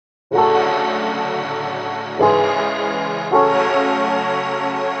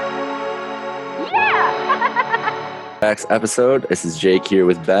Next episode. This is Jake here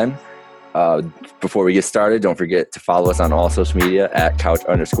with Ben. Before we get started, don't forget to follow us on all social media at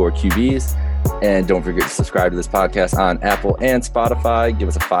couch_QBs. And don't forget to subscribe to this podcast on Apple and Spotify. Give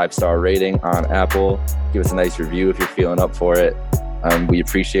us a 5-star rating on Apple. Give us a nice review if you're feeling up for it. We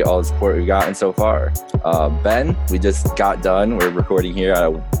appreciate all the support we've gotten so far. Ben, we just got done. We're recording here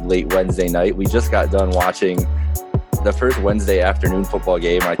on a late Wednesday night. We just got done watching the first Wednesday afternoon football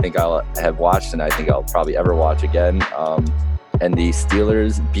game I think I'll have watched, and I think I'll probably ever watch again. And the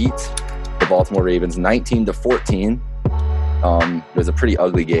Steelers beat the Baltimore Ravens 19-14. It was a pretty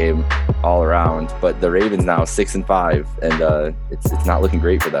ugly game all around, but the Ravens now 6-5, and it's not looking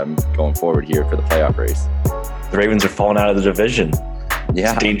great for them going forward here for the playoff race. The Ravens are falling out of the division.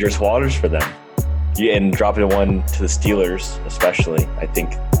 Yeah, it's dangerous waters for them. And dropping one to the Steelers, especially, I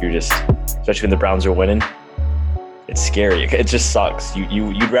think especially when the Browns are winning, it's scary. It just sucks. You'd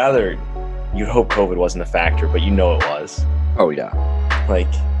hope COVID wasn't a factor, but you know it was. Oh yeah.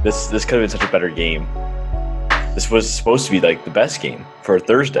 Like this could have been such a better game. This was supposed to be like the best game for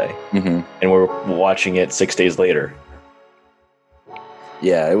Thursday, and we're watching it 6 days later.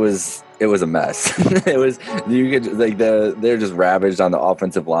 Yeah, it was a mess. They're just ravaged on the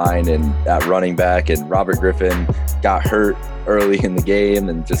offensive line and at running back, and Robert Griffin got hurt early in the game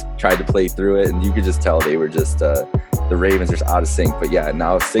and just tried to play through it, and you could just tell they were just the Ravens are just out of sync. But yeah,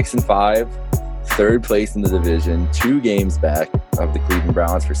 now 6-5, third place in the division, 2 games back of the Cleveland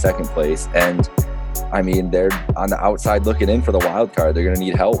Browns for second place, and I mean they're on the outside looking in for the wild card. They're going to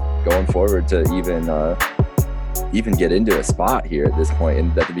need help going forward to even get into a spot here at this point.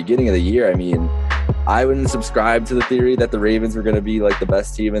 And at the beginning of the year, I mean, I wouldn't subscribe to the theory that the Ravens were going to be like the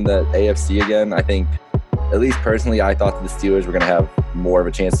best team in the AFC again. I think, at least personally, I thought that the Steelers were going to have more of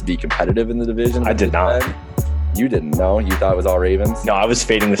a chance to be competitive in the division. I did not. You didn't know? You thought it was all Ravens? No, I was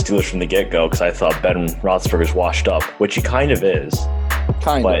fading the Steelers from the get-go because I thought Ben Roethlisberger's washed up, which he kind of is.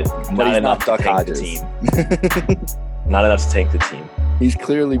 But not enough to tank the team. Not enough to tank the team. He's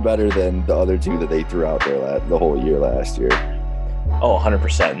clearly better than the other two that they threw out there the whole year last year. Oh,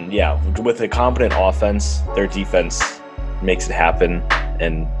 100%. Yeah, with a competent offense, their defense makes it happen,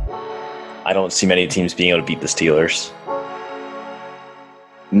 and I don't see many teams being able to beat the Steelers.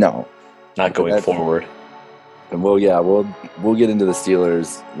 No. Not going forward. And we'll get into the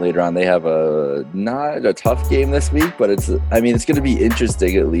Steelers later on. They have not a tough game this week, but it's going to be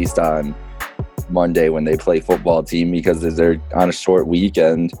interesting at least on Monday when they play football team, because they're on a short week,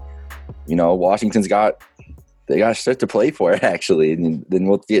 and Washington's got shit to play for actually, and then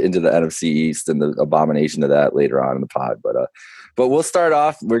we'll get into the NFC East and the abomination of that later on in the pod. But we'll start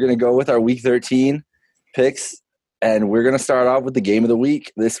off. We're gonna go with our Week 13 picks, and we're gonna start off with the game of the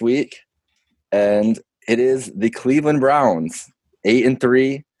week this week, and it is the Cleveland Browns,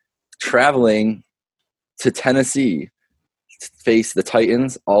 8-3, traveling to Tennessee to face the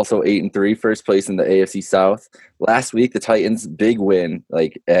Titans, also 8-3, first place in the AFC South. Last week, the Titans, big win.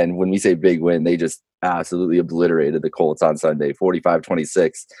 And when we say big win, they just absolutely obliterated the Colts on Sunday,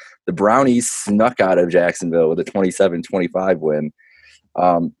 45-26. The Brownies snuck out of Jacksonville with a 27-25 win.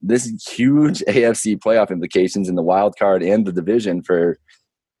 This is huge AFC playoff implications in the wild card and the division for,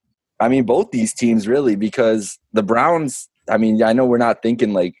 both these teams really, because the Browns, I know we're not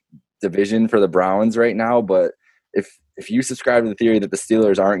thinking like division for the Browns right now, but if you subscribe to the theory that the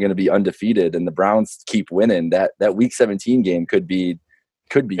Steelers aren't going to be undefeated and the Browns keep winning, that Week 17 game could be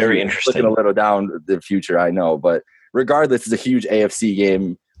very interesting. Looking a little down the future, I know, but regardless, it's a huge AFC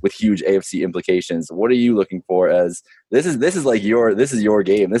game with huge AFC implications. What are you looking for? As this is your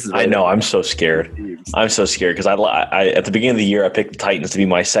game. This is. I know. I'm so scared. I'm so scared because I at the beginning of the year I picked the Titans to be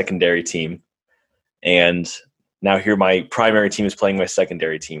my secondary team, and now here my primary team is playing my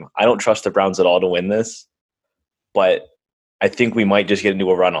secondary team. I don't trust the Browns at all to win this, but I think we might just get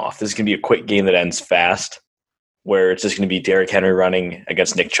into a runoff. This is going to be a quick game that ends fast, where it's just going to be Derrick Henry running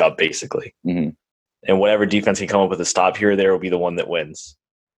against Nick Chubb, basically. Mm-hmm. And whatever defense can come up with a stop here or there will be the one that wins.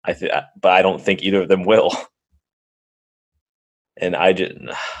 But I don't think either of them will. And I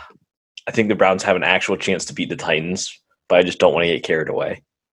think the Browns have an actual chance to beat the Titans, but I just don't want to get carried away.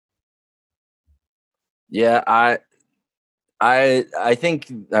 Yeah, I think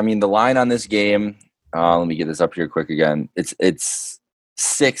the line on this game. Let me get this up here quick again. It's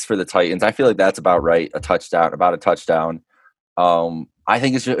 6 for the Titans. I feel like that's about right. About a touchdown. I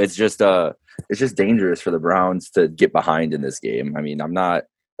think it's just dangerous for the Browns to get behind in this game. I'm not,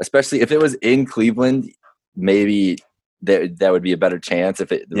 especially if it was in Cleveland, maybe that would be a better chance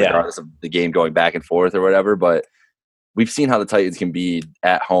regardless of the game going back and forth or whatever. But we've seen how the Titans can be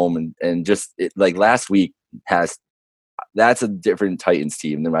at home, and just like last week has that's a different Titans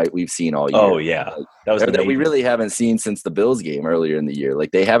team than we've seen all year. Oh yeah, that we really haven't seen since the Bills game earlier in the year.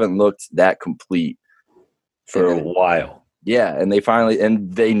 Like they haven't looked that complete for a while. Yeah, and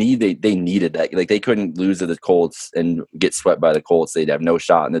they needed that. Like they couldn't lose to the Colts and get swept by the Colts. They'd have no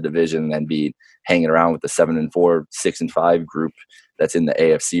shot in the division and then be hanging around with the 7-4, 6-5 group that's in the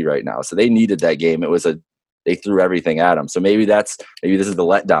AFC right now. So they needed that game. They threw everything at them. So maybe this is the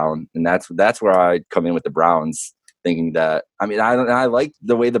letdown, and that's where I come in with the Browns, thinking that I like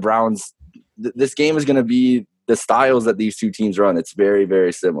the way the Browns. This game is going to be the styles that these two teams run. It's very,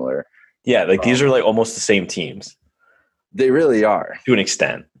 very similar. Yeah, like these are like almost the same teams. They really are. To an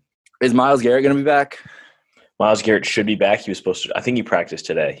extent. Is Myles Garrett going to be back? Myles Garrett should be back. He was supposed to. I think he practiced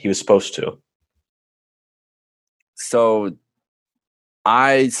today. He was supposed to. So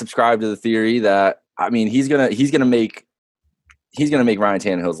I subscribe to the theory that he's gonna make Ryan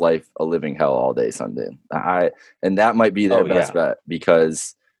Tannehill's life a living hell all day Sunday. And that might be their best bet,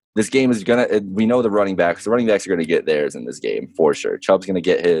 because this game is we know the running backs. The running backs are going to get theirs in this game for sure. Chubb's going to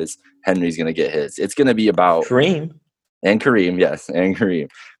get his. Henry's going to get his. It's going to be about Kareem. Yes, and Kareem.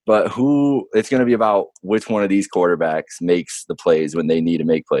 But it's going to be about which one of these quarterbacks makes the plays when they need to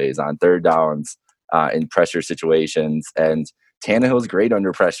make plays on third downs, in pressure situations. And Tannehill's great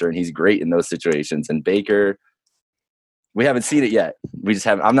under pressure, and he's great in those situations. And Baker, we haven't seen it yet. We just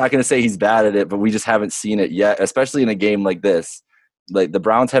haven't. I'm not going to say he's bad at it, but we just haven't seen it yet, especially in a game like this. Like the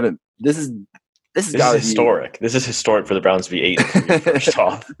Browns haven't. This is historic. This is historic for the Browns to be 8-3 first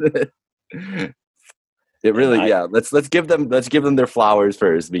off. It really, Let's give them their flowers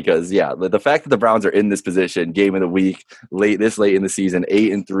first, because the fact that the Browns are in this position, game of the week, late in the season,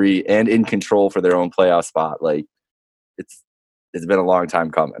 8-3, and in control for their own playoff spot, like it's been a long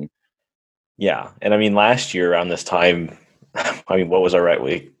time coming. Yeah, and last year around this time, what was our right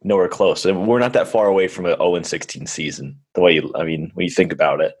week? Nowhere close. We're not that far away from an 0-16 season. The way when you think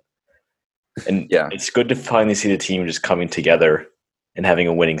about it, and it's good to finally see the team just coming together and having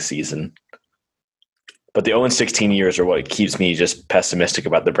a winning season. But the 0-16 years are what keeps me just pessimistic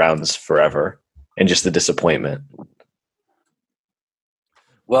about the Browns forever, and just the disappointment.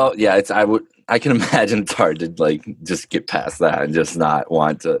 Well, yeah, I can imagine it's hard to just get past that and just not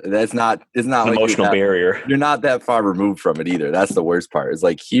want to. It's not an emotional barrier. You're not that far removed from it either. That's the worst part.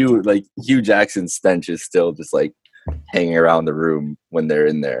 It's Hugh Jackson's stench is still just hanging around the room when they're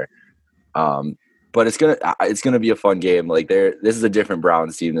in there. But it's gonna be a fun game. This is a different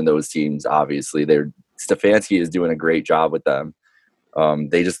Browns team than those teams. Obviously, Stefanski is doing a great job with them.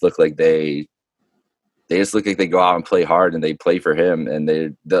 They just look like they go out and play hard, and they play for him. And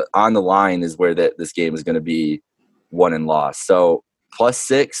the on the line is where this game is going to be won and lost. So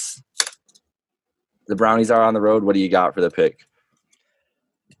 +6, the Brownies are on the road. What do you got for the pick?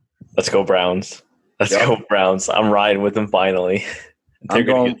 Let's go Browns. Go Browns. I'm riding with them finally. They're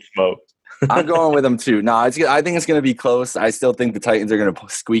going to get smoked. I'm going with them too. No, I think it's going to be close. I still think the Titans are going to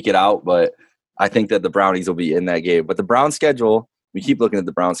squeak it out, but I think that the Brownies will be in that game. But the Brown schedule, we keep looking at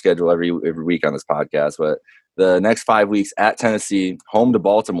the Brown schedule every week on this podcast, but the next 5 weeks at Tennessee, home to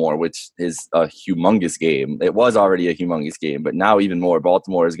Baltimore, which is a humongous game. It was already a humongous game, but now even more.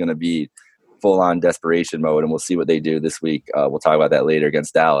 Baltimore is going to be full-on desperation mode, and we'll see what they do this week. We'll talk about that later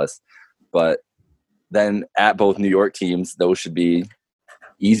against Dallas. But then at both New York teams, those should be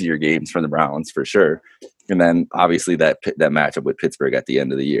easier games for the Browns for sure. And then obviously that matchup with Pittsburgh at the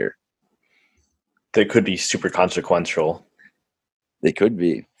end of the year. They could be super consequential. They could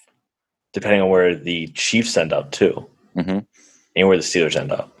be. Depending on where the Chiefs end up too. Mm-hmm. And where the Steelers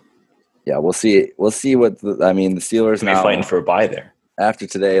end up. Yeah, we'll see. We'll see what the Steelers now fighting for a bye there. After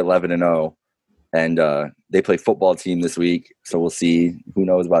today, 11-0. And they play football team this week, so we'll see. Who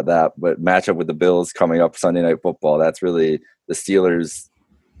knows about that? But matchup with the Bills coming up Sunday Night Football. That's really the Steelers.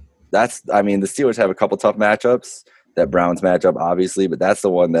 The Steelers have a couple tough matchups. That Browns matchup, obviously, but that's the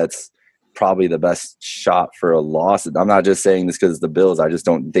one that's probably the best shot for a loss. I'm not just saying this because it's the Bills. I just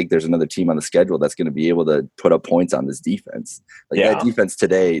don't think there's another team on the schedule that's going to be able to put up points on this defense. That defense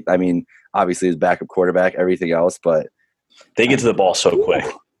today, obviously is backup quarterback, everything else, but they get to the ball so quick.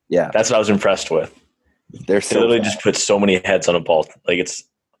 Yeah. That's what I was impressed with. They literally just put so many heads on a ball. They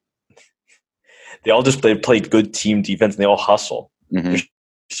played good team defense, and they all hustle. Mm-hmm. There's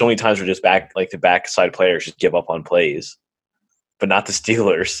so many times where just the backside players just give up on plays, but not the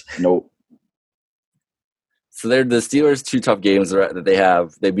Steelers. Nope. So they're the Steelers' two tough games that they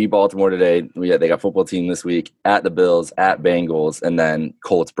have. They beat Baltimore today. They got football team this week, at the Bills, at Bengals, and then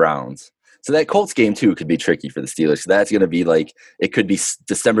Colts Browns. So that Colts game too could be tricky for the Steelers. So that's going to be like, it could be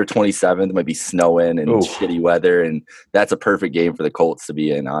December 27th, might be snowing and shitty weather, and that's a perfect game for the Colts to be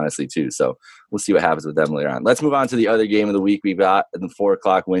in, honestly, too. So we'll see what happens with them later on. Let's move on to the other game of the week we've got in the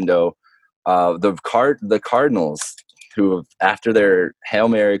 4:00 window. The Cardinals, who after their Hail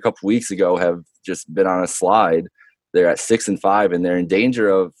Mary a couple weeks ago have just been on a slide. They're at 6-5, and they're in danger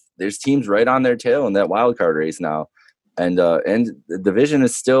of, there's teams right on their tail in that wild card race now. And the division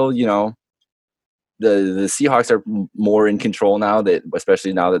is still, you know, the Seahawks are more in control now, that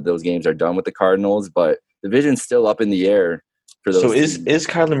especially now that those games are done with the Cardinals, but the division's still up in the air for those. So is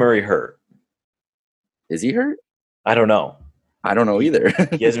Kyler Murray hurt? Is he hurt? I don't know. I don't know either.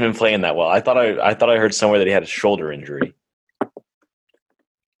 He hasn't been playing that well. I thought I heard somewhere that he had a shoulder injury. I'm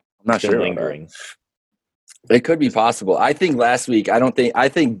not sure. Lingering. It could be possible. I think last week, I talked about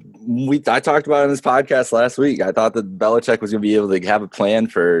it on this podcast last week. I thought that Belichick was going to be able to have a plan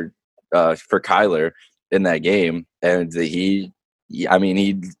for Kyler in that game, and he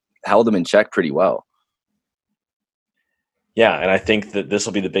held him in check pretty well. Yeah, and I think that this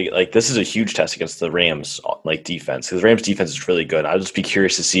will be the big, like, this is a huge test against the Rams, like, defense, because the Rams defense is really good. I'll just be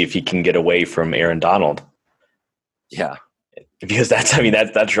curious to see if he can get away from Aaron Donald. Yeah, because that's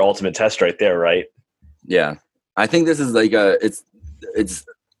your ultimate test right there, right? Yeah, I think this is like it's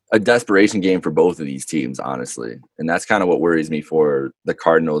a desperation game for both of these teams, honestly, and that's kind of what worries me for the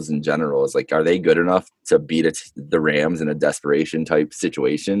Cardinals in general. Is like, are they good enough to beat the Rams in a desperation type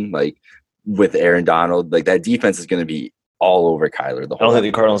situation, like with Aaron Donald? Like, that defense is going to be all over Kyler. I don't think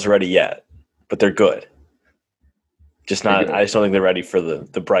the Cardinals are ready yet, but they're good. Just not. I just don't think they're ready for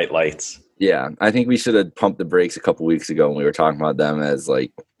the bright lights. Yeah, I think we should have pumped the brakes a couple weeks ago when we were talking about them as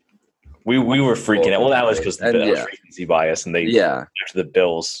like. We were freaking out. Well, that was because that was recency bias, and after the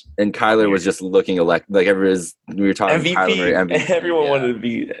Bills. And Kyler was just looking like we were talking MVP. Kyler MVP. Everyone wanted to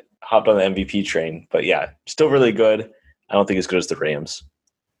be hopped on the MVP train, but yeah, still really good. I don't think as good as the Rams.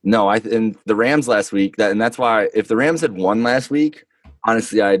 No, and the Rams last week, and that's why if the Rams had won last week,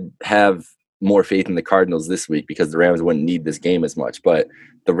 honestly, I'd have more faith in the Cardinals this week because the Rams wouldn't need this game as much. But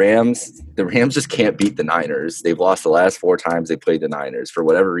the Rams just can't beat the Niners. They've lost the last 4 times they played the Niners. For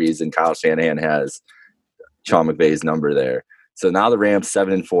whatever reason, Kyle Shanahan has Sean McVay's number there. So now the Rams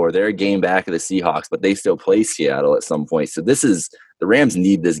 7-4. They're a game back of the Seahawks, but they still play Seattle at some point. So the Rams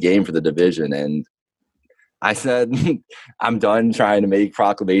need this game for the division. And I said, I'm done trying to make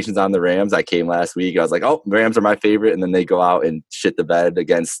proclamations on the Rams. I came last week. I was like, oh, the Rams are my favorite. And then they go out and shit the bed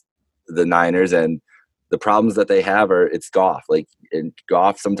against the Niners. And the problems that they have are it's Goff. Like, in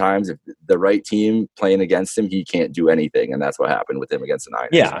Goff, sometimes if the right team playing against him, he can't do anything. And that's what happened with him against the Niners.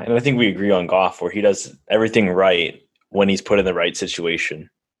 Yeah, and I think we agree on Goff where he does everything right when he's put in the right situation.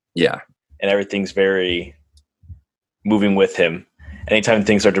 Yeah. And everything's very moving with him. Anytime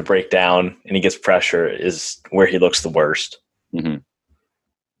things start to break down and he gets pressure is where he looks the worst. Mm-hmm.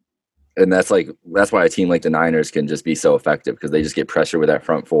 And that's why a team like the Niners can just be so effective because they just get pressure with that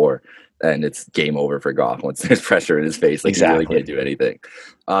front four and it's game over for Goff once there's pressure in his face. Like, exactly. He really can't do anything.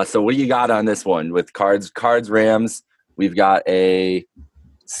 So what do you got on this one with Cards Rams? We've got a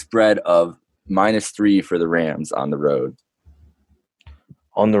spread of -3 for the Rams on the road.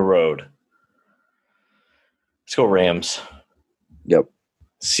 On the road. Let's go Rams. Yep.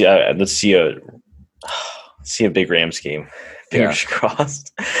 Let's see a big Rams game. Fingers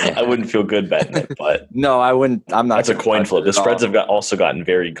crossed. I wouldn't feel good betting it, but no, I wouldn't. I'm not. That's a coin flip. The spreads have also gotten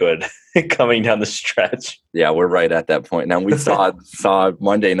very good coming down the stretch. Yeah, we're right at that point now. We saw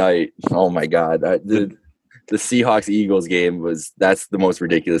Monday night. Oh my God, the Seahawks Eagles game that's the most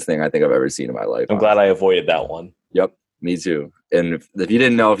ridiculous thing I think I've ever seen in my life. I'm glad I avoided that one. Yep, me too. And if you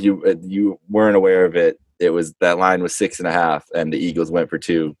didn't know, if you weren't aware of it, that line was 6.5, and the Eagles went for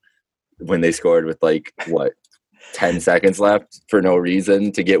 2 when they scored with 10 seconds left for no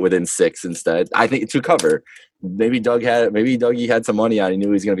reason to get within 6 instead. I think to cover. Maybe Dougie had some money on. He knew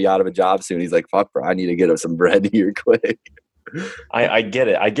he was going to be out of a job soon. He's like, fuck, bro, I need to get him some bread here quick. I get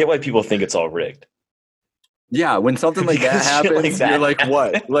it. I get why people think it's all rigged. Yeah, when something like that happens, you're like,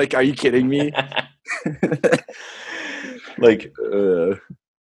 what? Like, are you kidding me?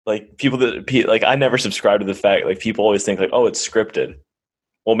 People I never subscribe to the fact, people always think oh, it's scripted.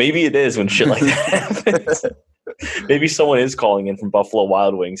 Well, maybe it is when shit like that happens. Maybe someone is calling in from Buffalo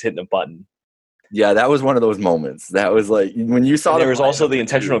Wild Wings, hitting a button. Yeah, that was one of those moments. That was when you saw. There was also the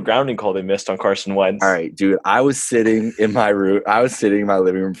intentional grounding call they missed on Carson Wentz. All right, dude. I was sitting in my room. I was sitting in my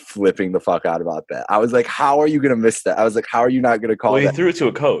living room, flipping the fuck out about that. I was like, "How are you going to miss that?" I was like, "How are you not going to call?" Well, he threw it to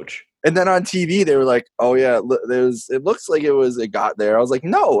a coach. And then on TV, they were like, "Oh yeah, it looks like it got there." I was like,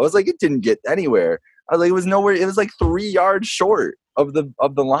 "No," I was like, "It didn't get anywhere." Like, it was nowhere. It was like 3 yards short of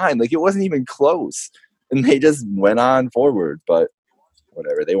the line. Like, it wasn't even close. And they just went on forward. But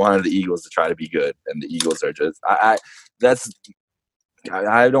whatever. They wanted the Eagles to try to be good, and the Eagles are just I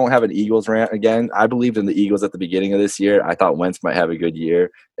don't have an Eagles rant again. I believed in the Eagles at the beginning of this year. I thought Wentz might have a good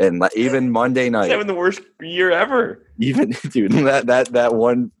year, and even Monday night, having the worst year ever. Even dude, that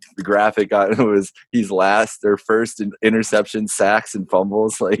one graphic was he's last or first in interception, sacks, and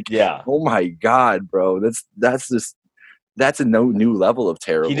fumbles. Like, yeah, oh my god, bro, that's a new level of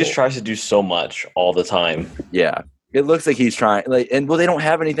terrible. He just tries to do so much all the time. Yeah. It looks like he's trying, like, and they don't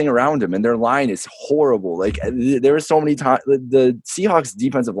have anything around him, and their line is horrible. Like, there were so many times the Seahawks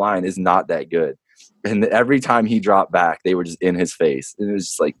defensive line is not that good, and every time he dropped back, they were just in his face, and it was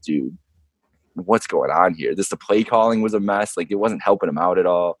just like, dude, what's going on here? The play calling was a mess. Like, it wasn't helping him out at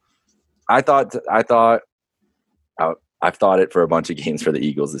all. I've thought it for a bunch of games for the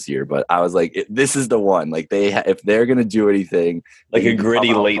Eagles this year, but I was like, this is the one. Like, if they're gonna do anything, like a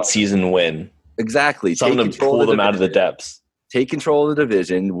gritty late season win. Exactly. Something to pull them out of the depths. Take control of the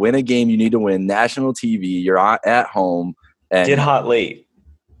division. Win a game you need to win. National TV. You're at home. And get hot late.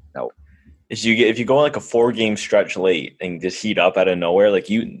 No. If you go on like a 4-game stretch late and just heat up out of nowhere, like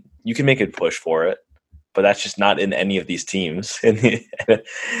you can make a push for it, but that's just not in any of these teams in the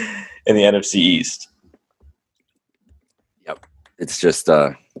NFC East. Yep. It's just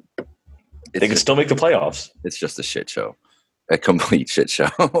they can still make the playoffs. It's just a shit show. A complete shit show.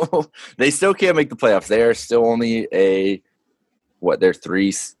 They still can't make the playoffs. They are still only they're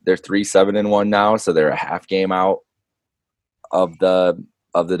 3-7-1 now, so they're a half game out of the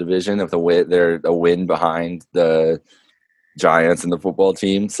division. Of the win, they're a win behind the Giants and the football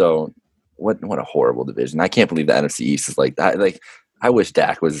team. So what a horrible division. I can't believe the NFC East is like that. Like, I wish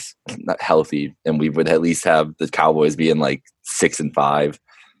Dak was not healthy and we would at least have the Cowboys being like 6-5.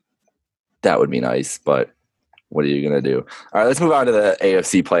 That would be nice, but what are you going to do? All right, let's move on to the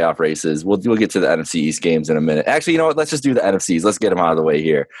AFC playoff races. We'll get to the NFC East games in a minute. Actually, you know what? Let's just do the NFCs. Let's get them out of the way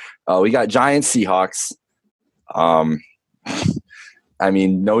here. We got Giants, Seahawks. I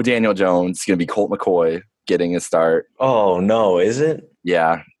mean, no Daniel Jones. It's going to be Colt McCoy getting a start. Oh, no, is it?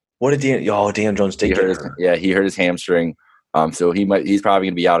 Yeah. What did Daniel Jones take? He hurt his hamstring. So he's probably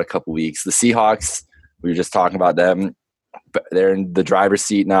going to be out a couple weeks. The Seahawks, we were just talking about them. They're in the driver's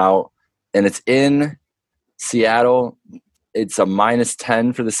seat now, and it's in Seattle. It's a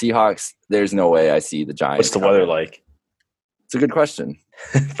 -10 for the Seahawks. There's no way I see the Giants. What's the weather like? It's a good question.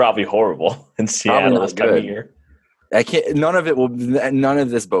 Probably horrible in Seattle this time of year. None of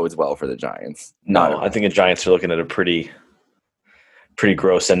this bodes well for the Giants. No, I think the Giants are looking at a pretty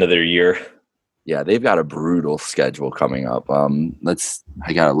gross end of their year. Yeah, they've got a brutal schedule coming up.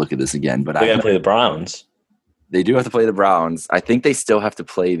 I gotta look at this again, but they gotta play the Browns. They do have to play the Browns. I think they still have to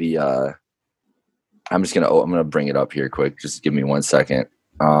play the. I'm gonna bring it up here quick. Just give me 1 second.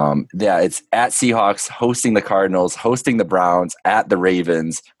 It's at Seahawks, hosting the Cardinals, hosting the Browns, at the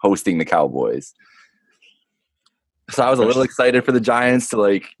Ravens, hosting the Cowboys. So I was a little excited for the Giants to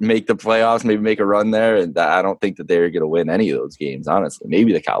like make the playoffs, maybe make a run there, and I don't think that they're going to win any of those games. Honestly,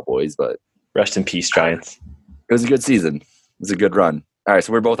 maybe the Cowboys, but rest in peace, Giants. It was a good season. It was a good run. All right,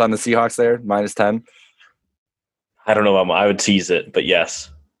 so we're both on the Seahawks there, -10. I don't know. I would tease it, but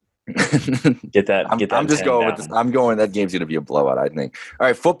yes. Get that. I'm just going down. with this. I'm going. That game's going to be a blowout, I think. All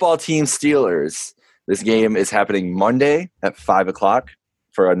right, football team Steelers. This game is happening Monday at 5:00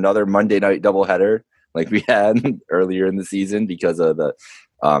 for another Monday night doubleheader, like we had earlier in the season because of the.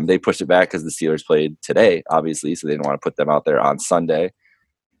 They pushed it back because the Steelers played today, obviously, so they didn't want to put them out there on Sunday.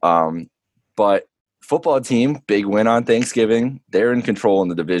 But football team, big win on Thanksgiving. They're in control in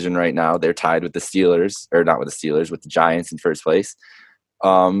the division right now. They're tied with the Steelers, or not with the Steelers, with the Giants in first place.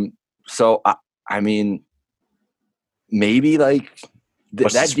 So I mean, maybe like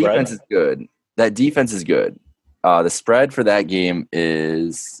that defense is good. That defense is good. The spread for that game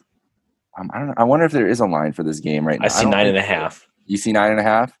is, I don't know. I wonder if there is a line for this game right now. I see 9.5. You see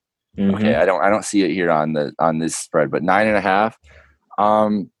 9.5? Mm-hmm. Okay, I don't see it here on this spread, but 9.5.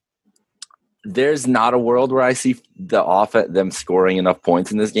 There's not a world where I see them scoring enough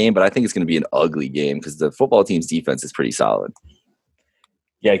points in this game, but I think it's going to be an ugly game because the football team's defense is pretty solid.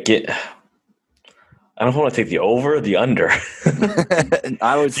 Yeah, I don't want to take the over or the under.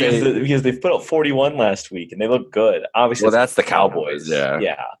 I would say because they've put up 41 last week and they look good. Obviously, well, that's the Cowboys.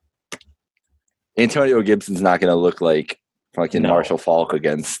 Yeah. Antonio Gibson's not going to look like fucking Marshall Faulk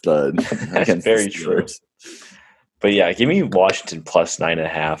against the. That's very true. But yeah, give me Washington plus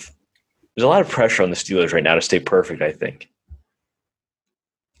 9.5. There's a lot of pressure on the Steelers right now to stay perfect. I think.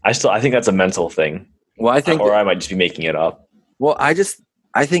 I think that's a mental thing. Well, I think, or I might just be making it up. Well,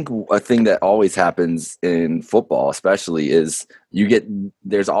 I think a thing that always happens in football, especially, is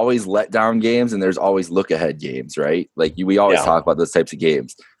there's always letdown games and there's always look ahead games, right? Like we always talk about those types of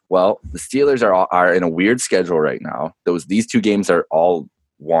games. Well, the Steelers are in a weird schedule right now. These two games are all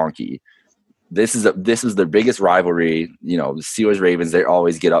wonky. This is their biggest rivalry. The Steelers Ravens, they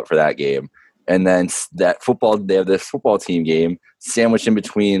always get up for that game. And then they have this football team game sandwiched in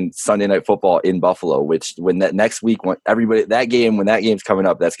between Sunday Night Football in Buffalo, which when that game's coming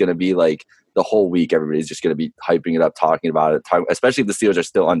up, that's going to be like the whole week. Everybody's just going to be hyping it up, talking about it, especially if the Steelers are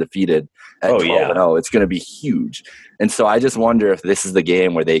still undefeated at 12-0. It's going to be huge. And so I just wonder if this is the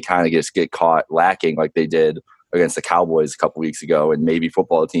game where they kind of just get caught lacking like they did against the Cowboys a couple weeks ago, and maybe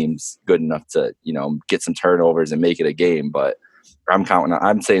football team's good enough to, get some turnovers and make it a game. But I'm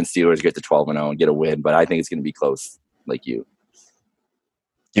saying Steelers get to 12-0 and get a win, but I think it's going to be close like you.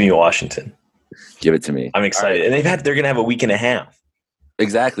 Give me Washington. Give it to me. I'm excited. Right. And they're going to have a week and a half.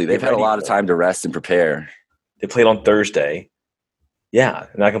 Exactly. They've had a lot of time to rest and prepare. They played on Thursday. Yeah.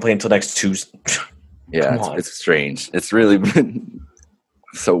 They're not going to play until next Tuesday. Yeah, it's strange. It's really been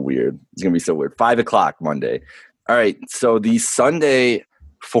so weird. It's going to be so weird. 5:00 Monday. All right. So the Sunday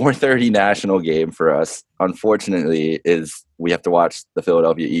 4:30 national game for us, unfortunately, is we have to watch the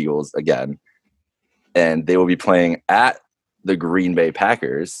Philadelphia Eagles again. And they will be playing at the Green Bay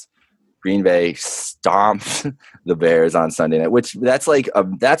Packers. Green Bay stomped the Bears on Sunday night, which that's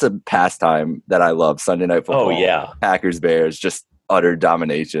a pastime that I love. Sunday Night Football. Oh, yeah. Packers, Bears, just utter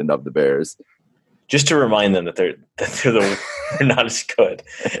domination of the Bears. Just to remind them that they're not as good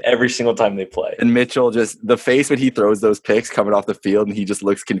every single time they play. And Mitchell, just the face when he throws those picks coming off the field and he just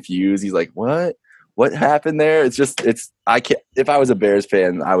looks confused. He's like, what? What happened there? I can't. If I was a Bears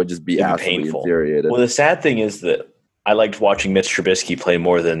fan, I would just be absolutely infuriated. Well, the sad thing is that I liked watching Mitch Trubisky play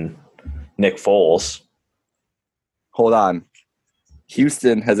more than Nick Foles. Hold on.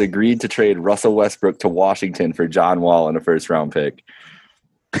 Houston has agreed to trade Russell Westbrook to Washington for John Wall and a first-round pick.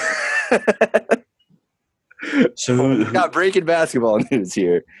 So we got breaking basketball news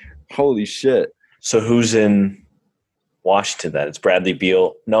here. Holy shit. So who's in Washington then? It's Bradley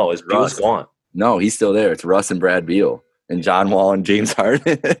Beal. No, Beal's gone. No, he's still there. It's Russ and Brad Beal and John Wall and James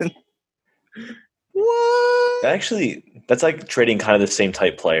Harden. What? Actually, that's like trading kind of the same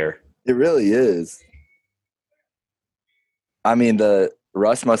type player. It really is. I mean,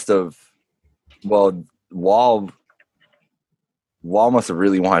 Russ must have – well, Wall must have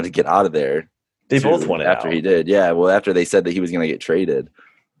really wanted to get out of there. They both wanted after out. He did. Yeah, well, after they said that he was going to get traded.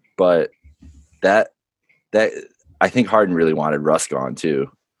 But that I think Harden really wanted Russ gone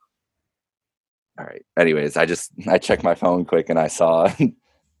too. All right. Anyways, I checked my phone quick and I saw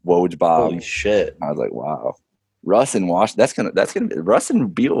Woj Bob. Holy shit. I was like, wow. Russ and Wash. That's gonna be, Russ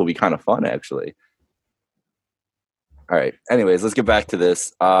and Beal will be kind of fun actually. All right. Anyways, let's get back to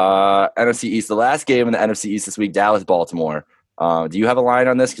this. NFC East. The last game in the NFC East this week, Dallas-Baltimore. Do you have a line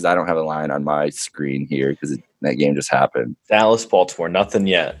on this? Because I don't have a line on my screen here because that game just happened. Dallas-Baltimore, nothing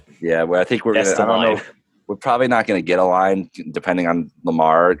yet. Yeah, well, I think we're going to – I don't know. We're probably not going to get a line depending on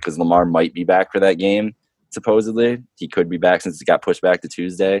Lamar because Lamar might be back for that game, supposedly. He could be back since it got pushed back to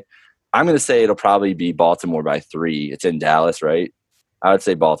Tuesday. I'm going to say it'll probably be Baltimore by 3. It's in Dallas, right? I would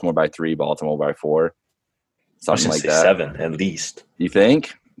say Baltimore by 3, Baltimore by 4. Something like that. 7 at least. You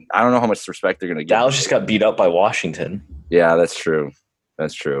think? I don't know how much respect they're going to get. Dallas just got beat up by Washington. Yeah, that's true.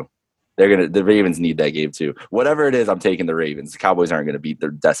 That's true. The Ravens need that game too. Whatever it is, I'm taking the Ravens. The Cowboys aren't going to beat their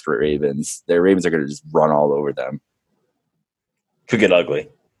desperate Ravens. Their Ravens are going to just run all over them. Could get ugly.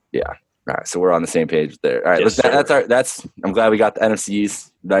 Yeah. All right. So we're on the same page there. All right. Yes, I'm glad we got the NFC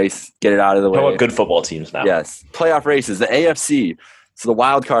East. Nice. Get it out of the way. How about good football teams now? Yes. Playoff races. The AFC. So the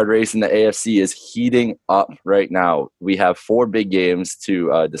wild card race in the AFC is heating up right now. We have 4 big games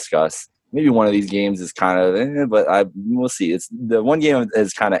to discuss. Maybe one of these games is kind of, but we'll see. It's the one game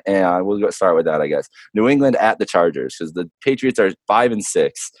is kind of We'll start with that, I guess. New England at the Chargers because the Patriots are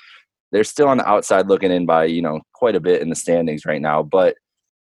 5-6. They're still on the outside looking in by quite a bit in the standings right now. But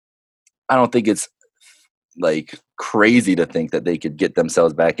I don't think it's like crazy to think that they could get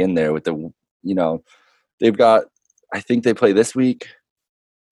themselves back in there with the they've got. I think they play this week.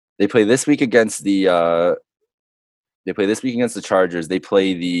 They play this week against the. They play this week against the Chargers. They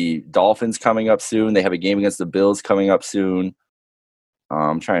play the Dolphins coming up soon. They have a game against the Bills coming up soon.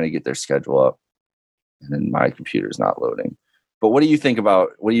 I'm trying to get their schedule up, and then my computer's not loading. But what do you think?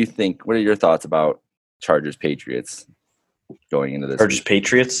 What are your thoughts about Chargers Patriots going into this? Chargers week?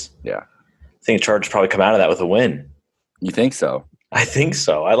 Patriots? Yeah. I think the Chargers probably come out of that with a win. You think so? I think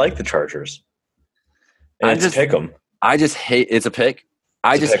so. I like the Chargers. And pick them. I just hate – it's a pick.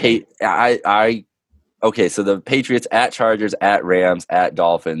 I Okay, so the Patriots at Chargers, at Rams, at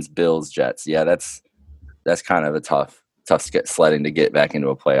Dolphins, Bills, Jets. Yeah, that's kind of a tough sledding to get back into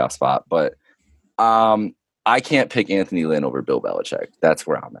a playoff spot. But I can't pick Anthony Lynn over Bill Belichick. That's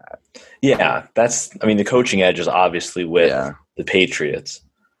where I'm at. Yeah, the coaching edge is obviously with the Patriots.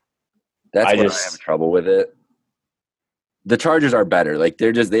 That's where I have trouble with it. The Chargers are better. Like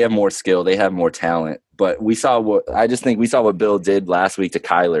they have more skill, they have more talent. But I just think we saw what Bill did last week to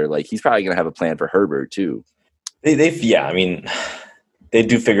Kyler. Like he's probably going to have a plan for Herbert too. They do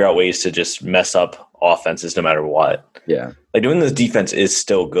figure out ways to just mess up offenses no matter what. Yeah, like doing this defense is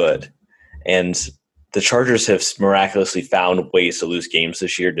still good, and the Chargers have miraculously found ways to lose games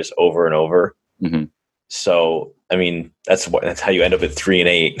this year just over and over. Mm-hmm. So that's how you end up at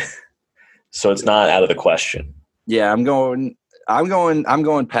 3-8. So it's not out of the question. Yeah, I'm going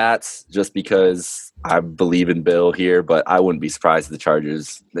Pats just because I believe in Bill here, but I wouldn't be surprised if the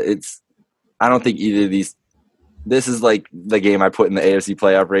Chargers. I don't think either of these. This is like the game I put in the AFC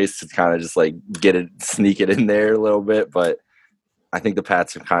playoff race to kind of just like sneak it in there a little bit, but I think the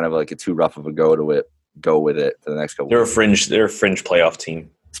Pats are kind of like a too rough of a go with it for the next couple. They're a fringe playoff team.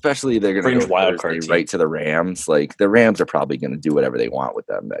 Especially they're going to go wild card right to the Rams. Like the Rams are probably going to do whatever they want with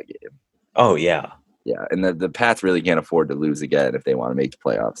them that game. Oh yeah. Yeah, and the Pats really can't afford to lose again if they want to make the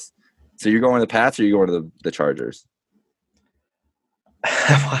playoffs. So you're going to the Pats or you're going to the Chargers?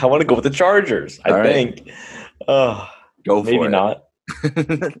 I want to go with the Chargers. I think. Go for maybe it. Not.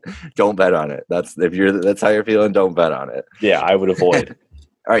 Don't bet on it. That's how you're feeling. Don't bet on it. Yeah, I would avoid.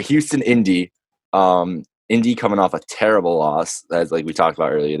 All right, Houston, Indy. Indy coming off a terrible loss, as like we talked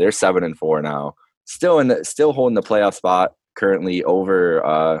about earlier. They're 7-4 now. Still holding the playoff spot currently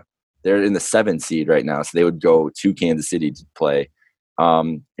over. They're in the 7th seed right now, so they would go to Kansas City to play.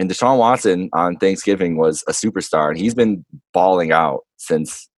 And Deshaun Watson on Thanksgiving was a superstar, and he's been balling out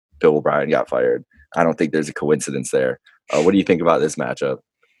since Bill O'Brien got fired. I don't think there's a coincidence there. What do you think about this matchup?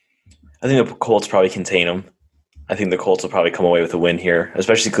 I think the Colts probably contain them. I think the Colts will probably come away with a win here,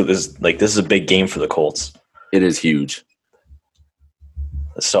 especially because this is a big game for the Colts. It is huge.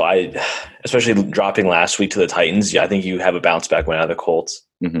 So especially dropping last week to the Titans, I think you have a bounce back win out of the Colts.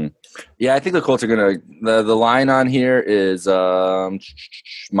 Mm-hmm. Yeah, I think the Colts are going to – the line on here is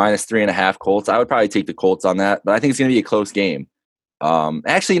 -3.5 Colts. I would probably take the Colts on that, but I think it's going to be a close game.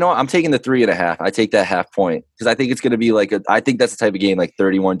 Actually, you know what? I'm taking the 3.5. I take that half point because I think it's going to be like I think that's the type of game like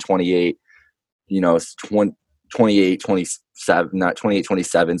 31-28, 28-27, not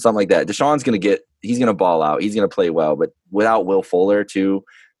 28-27, something like that. Deshaun's going to he's going to ball out. He's going to play well, but without Will Fuller too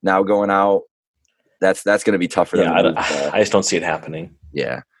now going out, that's going to be tough for them. I just don't see it happening.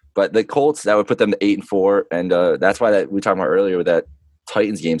 Yeah, but the Colts, that would put them to 8-4, and that's why that we were talking about earlier with that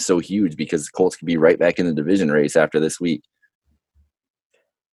Titans game so huge because the Colts could be right back in the division race after this week.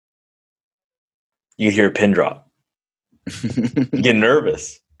 You hear a pin drop. Get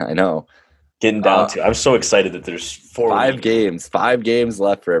nervous. I know. Getting down to. I'm so excited that there's 5 games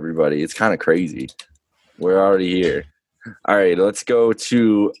left for everybody. It's kind of crazy. We're already here. All right, let's go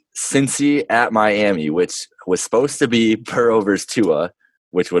to Cincy at Miami, which was supposed to be Burrow versus Tua,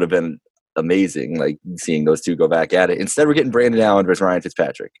 which would have been amazing, like seeing those two go back at it. Instead, we're getting Brandon Allen versus Ryan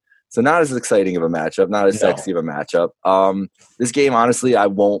Fitzpatrick. So not as exciting of a matchup, not as sexy of a matchup. This game, honestly, I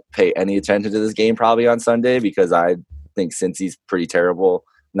won't pay any attention to this game probably on Sunday because I think Cincy's pretty terrible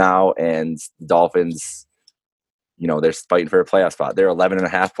now, and the Dolphins, they're fighting for a playoff spot. They're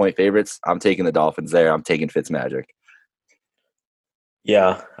 11.5 point favorites. I'm taking the Dolphins there. I'm taking Fitzmagic.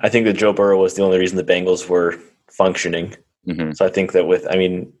 Yeah, I think that Joe Burrow was the only reason the Bengals were functioning. Mm-hmm. So I think that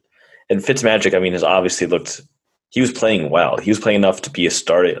and Fitzmagic, has obviously he was playing well. He was playing enough to be a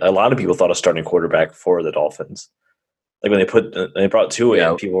starter. A lot of people thought a starting quarterback for the Dolphins. Like when they brought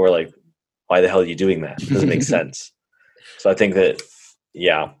Tua in, people were like, why the hell are you doing that? It doesn't make sense. So I think that,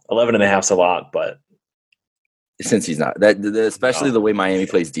 11.5 is a lot, but since he's not that, especially the way Miami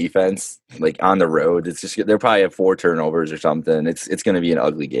plays defense, like on the road, it's just they'll probably have 4 turnovers or something. It's going to be an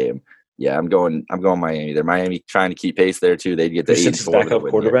ugly game. Yeah, I'm going Miami. They're Miami trying to keep pace there too. They get the 8-4 backup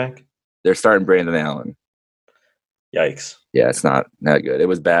quarterback. Here. They're starting Brandon Allen. Yikes! Yeah, it's not good. It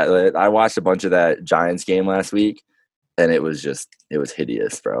was bad. I watched a bunch of that Giants game last week, and it was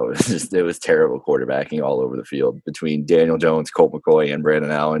hideous, bro. It was terrible quarterbacking all over the field between Daniel Jones, Colt McCoy, and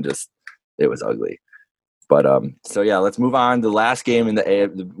Brandon Allen. It was ugly. But let's move on. The last game in the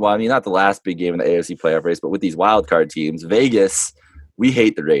AFC. Well, not the last big game in the AFC playoff race, but with these wild card teams, Vegas. We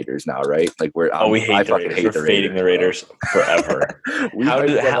hate the Raiders now, right? Like we hate the Raiders. We're fading the Raiders forever.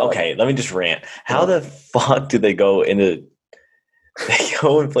 Okay, let me just rant. How the fuck did they go and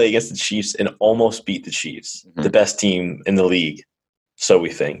play against the Chiefs and almost beat the Chiefs, the best team in the league? So we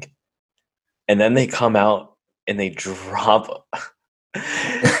think. and then they come out and they drop.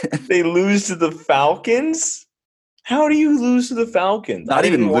 They lose to the Falcons. How do you lose to the Falcons? Not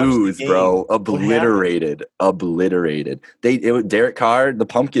even lose, bro. Obliterated. Derek Carr, the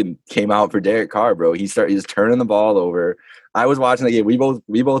pumpkin came out for Derek Carr, bro. He's turning the ball over. I was watching the game. We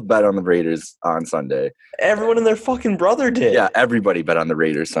both bet on the Raiders on Sunday. Everyone and their fucking brother did. Yeah, everybody bet on the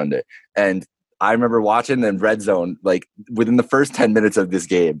Raiders Sunday. And I remember watching in Red Zone, like within the first 10 minutes of this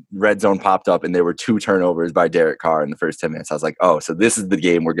game, Red Zone popped up and there were 2 turnovers by Derek Carr in the first 10 minutes. I was like, oh, so this is the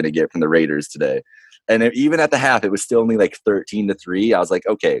game we're going to get from the Raiders today. And even at the half, it was still only like 13-3. I was like,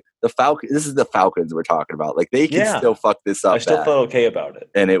 okay, this is the Falcons we're talking about. Like they can still fuck this up. I still felt okay about it.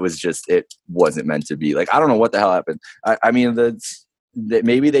 And it wasn't meant to be. Like, I don't know what the hell happened. I mean,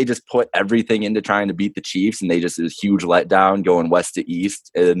 maybe they just put everything into trying to beat the Chiefs, and it was a huge letdown going west to east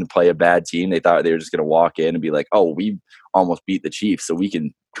and play a bad team. They thought they were just going to walk in and be like, oh, we almost beat the Chiefs, so we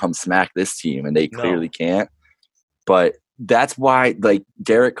can come smack this team, and they clearly can't. But that's why, like,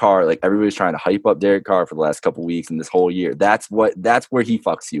 Derek Carr, like, everybody's trying to hype up Derek Carr for the last couple of weeks and this whole year. That's where he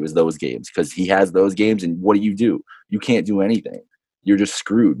fucks you, is those games, because he has those games, and what do? You can't do anything. You're just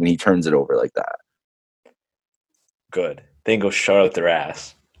screwed when he turns it over like that. Good. They can go shut out their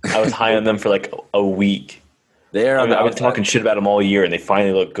ass. I was high on them for like a week. I was talking shit about them all year, and they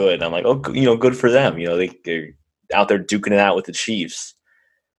finally look good. And I'm like, oh, good for them. They're out there duking it out with the Chiefs,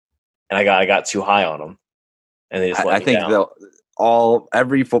 and I got too high on them, and they just let me down.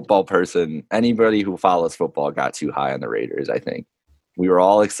 Every football person, anybody who follows football, got too high on the Raiders. I think we were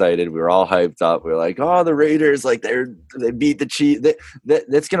all excited. We were all hyped up. We were like, oh, the Raiders, like they beat the Chiefs.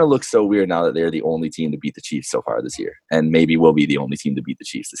 That's going to look so weird now that they're the only team to beat the Chiefs so far this year. And maybe will be the only team to beat the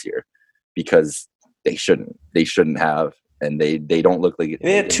Chiefs this year, because they shouldn't have. And they don't look like it.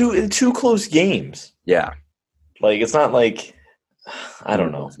 They had two close games. Yeah. Like, it's not like, I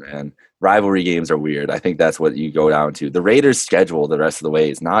don't know, man. Rivalry games are weird. I think that's what you go down to. The Raiders' schedule the rest of the way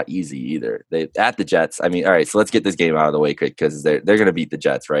is not easy either. They at the Jets. I mean, all right, so let's get this game out of the way quick, because they're going to beat the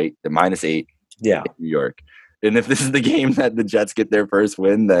Jets, right? They're -8 in New York. And if this is the game that the Jets get their first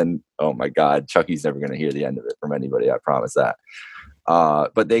win, then, oh my God, Chucky's never going to hear the end of it from anybody. I promise that.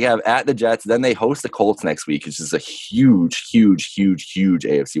 But they have at the Jets. Then they host the Colts next week, which is a huge, huge, huge, huge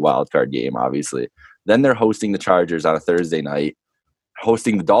AFC wildcard game, obviously. Then they're hosting the Chargers on a Thursday night.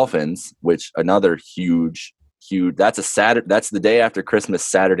 Hosting the Dolphins, which another huge. That's a Saturday. That's the day after Christmas,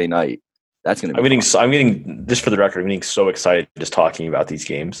 Saturday night. That's going to be. I'm getting just for the record. I'm getting so excited just talking about these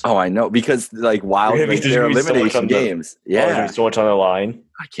games. Oh, I know, because like they're elimination games. There's so much on the line.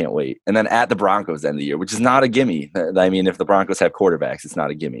 I can't wait. And then at the Broncos end of the year, which is not a gimme. I mean, if the Broncos have quarterbacks, it's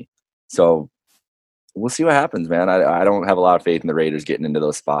not a gimme. So we'll see what happens, man. I don't have a lot of faith in the Raiders getting into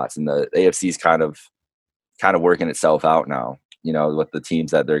those spots, and the AFC is kind of working itself out now. With the teams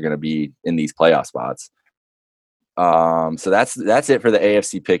that they're going to be in these playoff spots. So that's it for the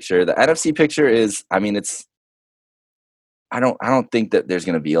AFC picture. The NFC picture is, I mean, I don't think that there's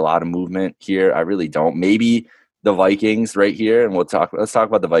going to be a lot of movement here. I really don't. Maybe the Vikings right here, and let's talk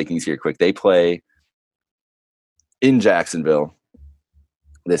about the Vikings here quick. They play in Jacksonville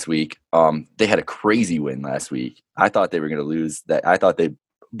this week. They had a crazy win last week. I thought they were going to lose that. I thought they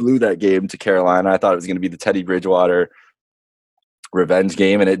blew that game to Carolina. I thought it was going to be the Teddy Bridgewater revenge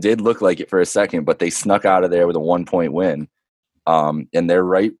game, and it did look like it for a second, but they snuck out of there with a 1-point win. And they're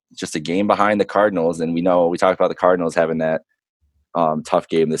right just a game behind the Cardinals, and we talked about the Cardinals having that tough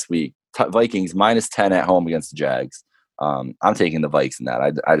game this week. Vikings -10 at home against the Jags. I'm taking the Vikes in that.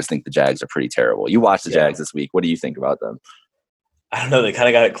 I just think the Jags are pretty terrible. You watched the Jags this week. What do you think about them? I don't know. They kind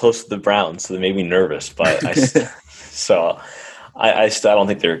of got it close to the Browns, so they made me nervous, but I still don't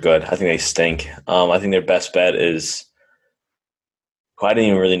think they're good. I think they stink. I think their best bet is, I didn't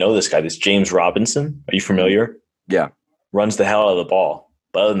even really know this guy. This James Robinson. Are you familiar? Yeah. Runs the hell out of the ball.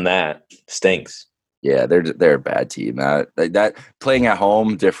 But other than that, stinks. Yeah, they're a bad team. That playing at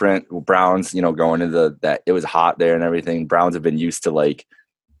home, different. Browns, going into that, it was hot there and everything. Browns have been used to like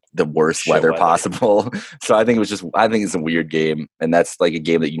the worst weather possible. So I think it's a weird game, and that's like a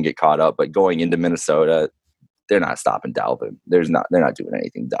game that you can get caught up. But going into Minnesota, they're not stopping Dalvin. They're not doing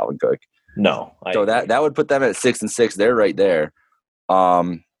anything, Dalvin Cook. No. So that would put them at 6-6. They're right there.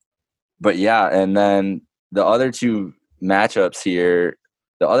 But yeah, and then the other two matchups here,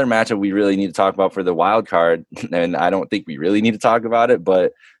 the other matchup we really need to talk about for the wild card, and I don't think we really need to talk about it,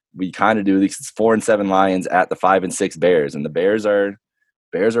 but we kind of do. It's 4-7 Lions at the 5-6 Bears, and the Bears are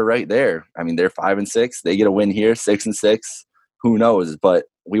right there. I mean, they're 5-6. They get a win here, 6-6. Who knows? But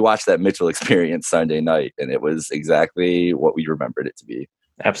we watched that Mitchell experience Sunday night, and it was exactly what we remembered it to be.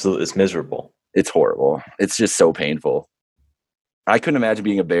 Absolutely, it's miserable. It's horrible. It's just so painful. I couldn't imagine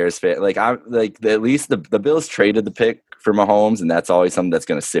being a Bears fan. Like I'm like at least the Bills traded the pick for Mahomes, and that's always something that's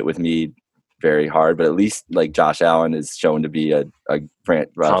going to sit with me very hard. But at least like Josh Allen is shown to be a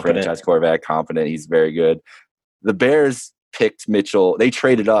franchise quarterback, competent. He's very good. The Bears picked Mitchell. They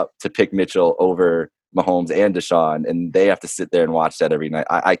traded up to pick Mitchell over Mahomes and Deshaun, and they have to sit there and watch that every night.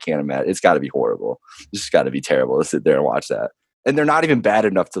 I can't imagine. It's got to be horrible. It's just got to be terrible to sit there and watch that. And they're not even bad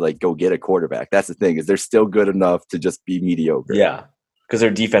enough to like go get a quarterback. That's the thing, is they're still good enough to just be mediocre. Yeah, because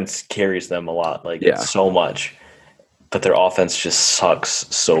their defense carries them a lot, so much. But their offense just sucks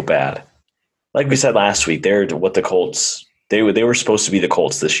so bad. Like we said last week, they're what the Colts. They were supposed to be the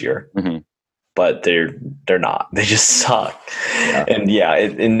Colts this year, but they're not. They just suck. Yeah. And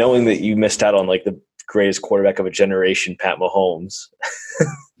and knowing that you missed out on like the greatest quarterback of a generation, Pat Mahomes,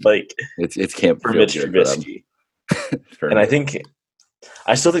 like it's can't for Mitch Trubisky. And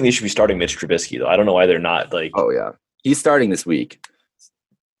I still think they should be starting Mitch Trubisky, though. I don't know why they're not. Like, oh yeah, he's starting this week.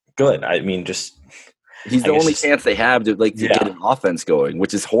 Good. I mean, he's the only chance they have to get an offense going,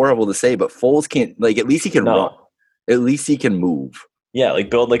 which is horrible to say. But Foles can't. Like, at least he can run. At least he can move. Yeah, like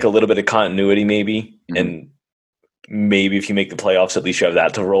build like a little bit of continuity, maybe, and maybe if you make the playoffs, at least you have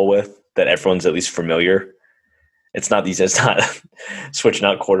that to roll with. That everyone's at least familiar. It's not switching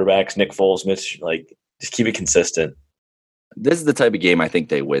out quarterbacks. Nick Foles, Mitch, like. Just keep it consistent. This is the type of game I think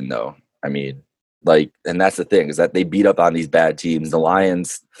they win, though. I mean, and that's the thing, is that they beat up on these bad teams. The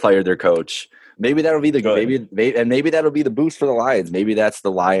Lions fired their coach. Maybe that'll be maybe that'll be the boost for the Lions. Maybe that's the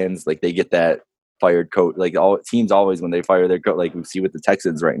Lions. Like they get that fired coach. Like all teams always when they fire their coach, like we see with the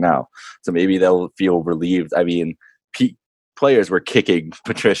Texans right now. So maybe they'll feel relieved. I mean, players were kicking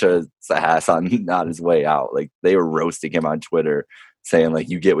Patricia's ass on his way out. Like they were roasting him on Twitter, saying like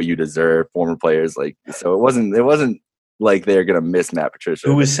you get what you deserve, former players. Like, so it wasn't like they're gonna miss Matt Patricia.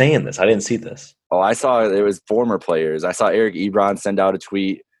 Who was saying this? I didn't see this. Oh, I saw it was former players. I saw Eric Ebron send out a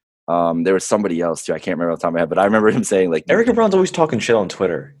tweet. There was somebody else too. I can't remember off the top of my head, but I remember him saying like Eric Ebron's always talking shit on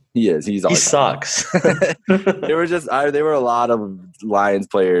Twitter. He is. He sucks. There were a lot of Lions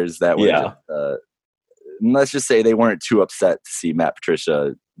players that were let's just say they weren't too upset to see Matt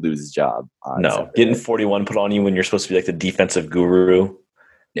Patricia lose his job. Getting 41 put on you when you're supposed to be like the defensive guru.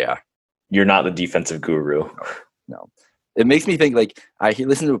 Yeah. You're not the defensive guru. No. It makes me think like I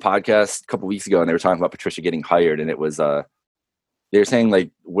listened to a podcast a couple weeks ago and they were talking about Patricia getting hired, and it was they were saying like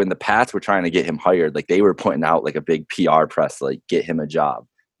when the Pats were trying to get him hired, like they were putting out like a big PR press, like get him a job.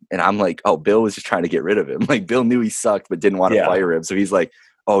 And I'm like, oh, Bill was just trying to get rid of him. Like Bill knew he sucked but didn't want to fire him. So he's like,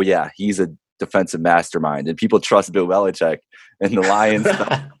 oh yeah, he's a defensive mastermind, and people trust Bill Belichick, and the Lions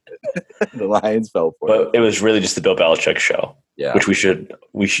the Lions fell for it. But it was really just the Bill Belichick show. Yeah. Which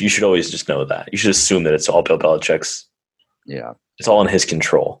you should always just know that. You should assume that it's all Bill Belichick's. Yeah. It's all in his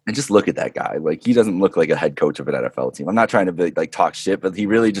control. And just look at that guy. Like he doesn't look like a head coach of an NFL team. I'm not trying to like talk shit, but he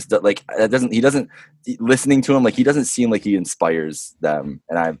really just like listening to him, like he doesn't seem like he inspires them.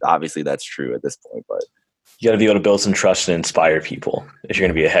 And obviously that's true at this point, but you got to be able to build some trust and inspire people if you're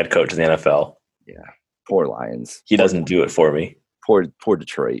going to be a head coach in the NFL. Yeah. Poor Lions. He doesn't do it for me. Poor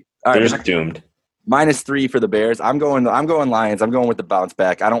Detroit. All right, they're just doomed. -3 for the Bears. I'm going Lions. I'm going with the bounce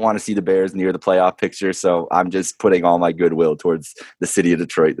back. I don't want to see the Bears near the playoff picture, so I'm just putting all my goodwill towards the city of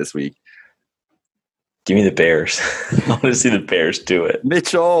Detroit this week. Give me the Bears. I want to see the Bears do it.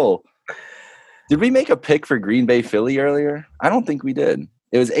 Mitchell. Did we make a pick for Green Bay Philly earlier? I don't think we did.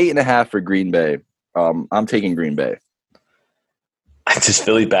 It was 8.5 for Green Bay. I'm taking Green Bay. Does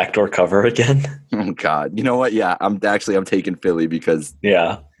Philly backdoor cover again? Oh God! You know what? Yeah, I'm taking Philly because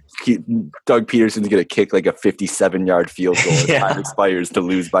Doug Peterson's gonna kick like a 57-yard field goal as time expires to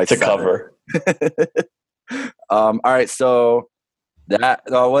lose by 7. Cover. All right, so that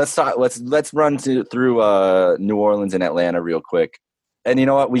let's run through New Orleans and Atlanta real quick. And you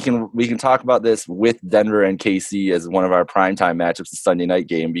know what? We can talk about this with Denver and KC as one of our primetime matchups, the Sunday night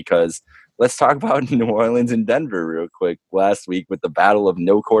game, because let's talk about New Orleans and Denver real quick. Last week with the battle of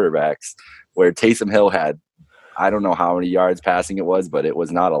no quarterbacks, where Taysom Hill had, I don't know how many yards passing it was, but it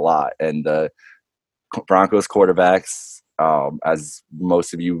was not a lot. And Broncos quarterbacks, as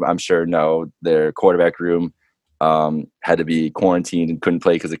most of you I'm sure know, their quarterback room had to be quarantined and couldn't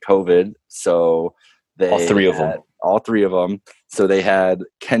play because of COVID. So all three of them. So they had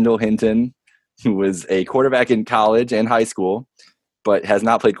Kendall Hinton, who was a quarterback in college and high school, but has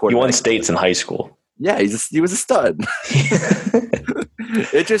not played quarterback. He won states in high school. Yeah, he was a stud.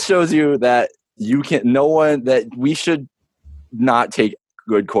 It just shows you that we should not take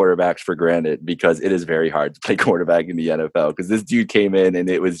good quarterbacks for granted, because it is very hard to play quarterback in the NFL. Because this dude came in and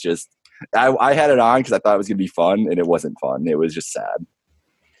it was just, I had it on because I thought it was going to be fun, and it wasn't fun. It was just sad.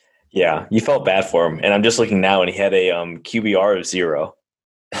 Yeah, you felt bad for him. And I'm just looking now, and he had a QBR of 0.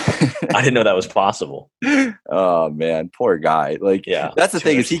 I didn't know that was possible. Oh man, poor guy. Like, Yeah, that's the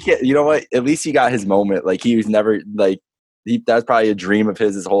thing is he can't. You know what? At least he got his moment. Like he was never like that's probably a dream of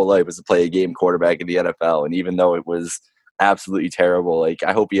his whole life was to play a game quarterback in the NFL. And even though it was absolutely terrible, like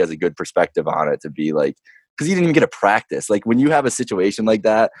I hope he has a good perspective on it to be like because he didn't even get a practice. Like when you have a situation like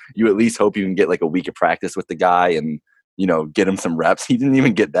that, you at least hope you can get like a week of practice with the guy and get him some reps. He didn't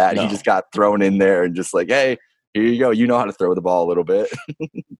even get that. No. He just got thrown in there and just like, hey, here you go. You know how to throw the ball a little bit.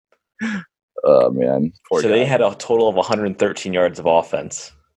 Oh man, poor so guy. They had a total of 113 yards of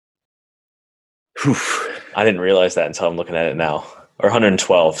offense. I didn't realize that until I'm looking at it now. Or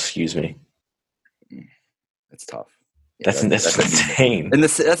 112, excuse me. That's tough. Yeah, that's insane. And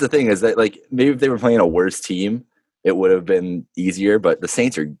that's the thing is that like maybe if they were playing a worse team, it would have been easier. But the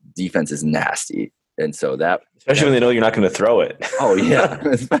Saints' defense is nasty, and so especially when they know you're not going to throw it. Oh yeah,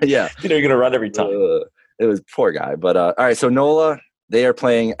 yeah. You're going to run every time. It was poor guy, but all right. So NOLA, they are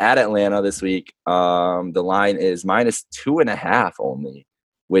playing at Atlanta this week. The line is -2.5 only,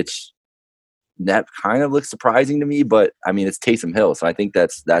 which that kind of looks surprising to me. But I mean, it's Taysom Hill, so I think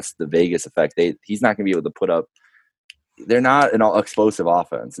that's the Vegas effect. He's not going to be able to put up. They're not an all explosive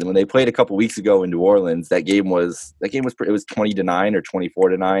offense, and when they played a couple weeks ago in New Orleans, it was 20-9 or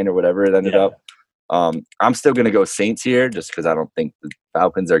 24-9 or whatever it ended up. I'm still going to go Saints here just because I don't think the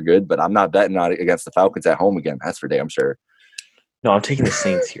Falcons are good, but I'm not betting on it against the Falcons at home again. That's for damn sure. No, I'm taking the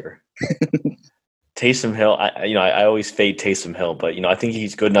Saints here. Taysom Hill, I always fade Taysom Hill, but I think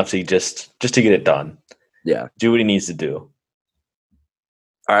he's good enough to just to get it done. Yeah, do what he needs to do.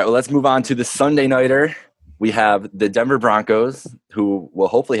 All right, well, let's move on to the Sunday nighter. We have the Denver Broncos, who will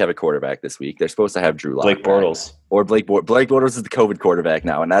hopefully have a quarterback this week. They're supposed to have Drew Lock. Blake Bortles. Or Blake Bortles is the COVID quarterback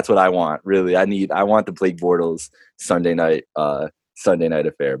now, and that's what I want. Really, I want the Blake Bortles Sunday night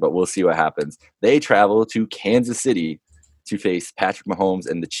affair, but we'll see what happens. They travel to Kansas City to face Patrick Mahomes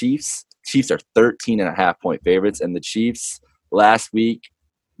and the Chiefs. Chiefs are 13.5-point favorites, and the Chiefs last week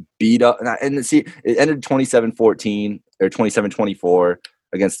beat up. And see, it ended 27-14 or 27-24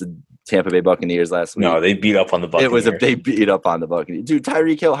 against the Tampa Bay Buccaneers last week. No, they beat up on the Buccaneers. They beat up on the Buccaneers. Dude,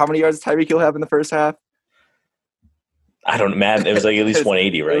 Tyreek Hill, how many yards did Tyreek Hill have in the first half? I don't know, man. It was like at least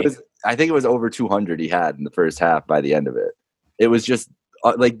 180, right? I think it was over 200 he had in the first half by the end of it. It was just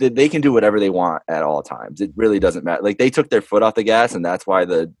like they can do whatever they want at all times. It really doesn't matter. Like they took their foot off the gas, and that's why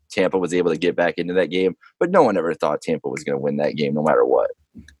the Tampa was able to get back into that game. But no one ever thought Tampa was going to win that game no matter what.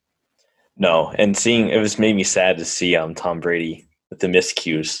 No, and it made me sad to see Tom Brady with the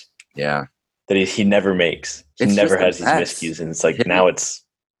miscues. Yeah. That he never makes. He never has these miscues, and it's like now it's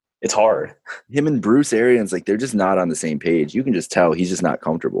hard. Him and Bruce Arians, like they're just not on the same page. You can just tell he's just not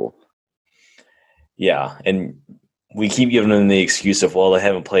comfortable. Yeah, and we keep giving them the excuse of, well, they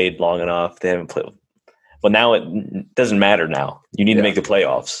haven't played long enough. They haven't played. Well, now it doesn't matter now. You need to make the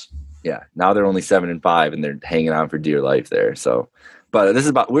playoffs. Yeah, now they're only 7-5, and they're hanging on for dear life there. So, but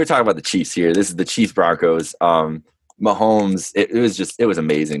we're talking about the Chiefs here. This is the Chiefs Broncos. Mahomes, it was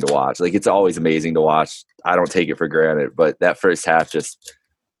amazing to watch. Like, it's always amazing to watch. I don't take it for granted, but that first half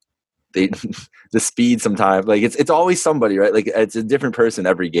the speed sometimes, like it's always somebody, right? Like it's a different person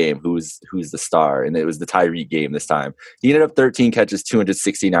every game who's the star, and it was the Tyreek game this time. He ended up 13 catches,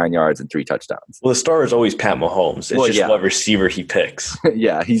 269 yards, and 3 touchdowns. Well, the star is always Pat Mahomes. It's what receiver he picks.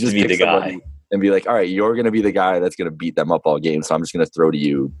 Yeah, he's just to be the guy and be like, all right, you're going to be the guy that's going to beat them up all game, so I'm just going to throw to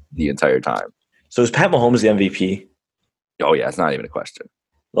you the entire time. So is Pat Mahomes the MVP? Oh yeah, it's not even a question.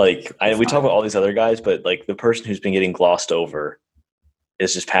 Like we talk about all these other guys, but like the person who's been getting glossed over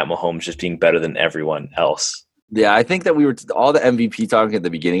is just Pat Mahomes just being better than everyone else. Yeah, I think that we were all the MVP talking at the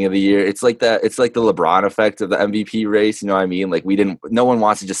beginning of the year. It's like that. It's like the LeBron effect of the MVP race. You know what I mean? Like no one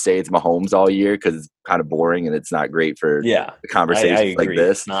wants to just say it's Mahomes all year because it's kind of boring and it's not great for the conversations like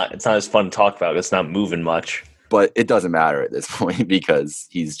this. It's not as fun to talk about. It's not moving much. But it doesn't matter at this point because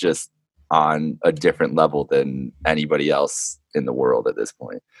he's just on a different level than anybody else in the world at this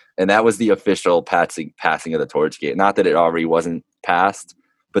point. And that was the official passing of the torch game. Not that it already wasn't passed,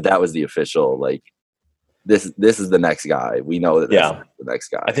 but that was the official, like, this is the next guy. We know that that's the next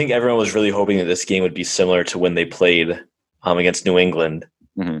guy. I think everyone was really hoping that this game would be similar to when they played against New England.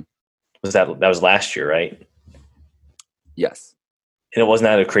 Mm-hmm. That was last year, right? Yes. And it wasn't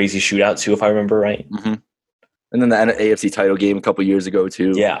that a crazy shootout too, if I remember right? Mm-hmm. And then the AFC title game a couple years ago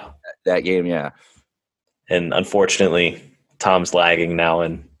too. Yeah. That game, yeah. And unfortunately, Tom's lagging now,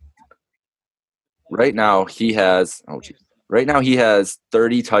 and right now he has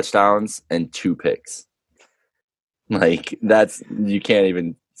 30 touchdowns and 2 picks. Like you can't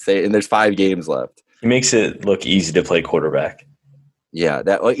even say, and there's 5 games left. He makes it look easy to play quarterback. Yeah,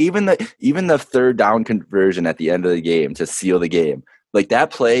 that even the third down conversion at the end of the game to seal the game, like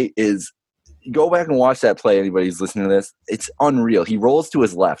that play is. Go back and watch that play. Anybody who's listening to this, it's unreal. He rolls to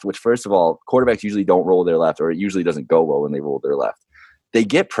his left, which first of all, quarterbacks usually don't roll their left, or it usually doesn't go well when they roll their left. They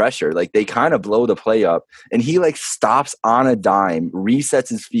get pressure, like they kind of blow the play up, and he like stops on a dime, resets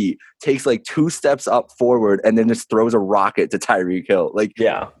his feet, takes like 2 steps up forward, and then just throws a rocket to Tyreek Hill. Like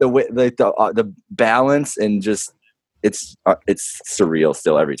the way, like the balance and just it's surreal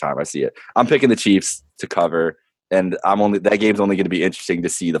still every time I see it. I'm picking the Chiefs to cover. And that game's only going to be interesting to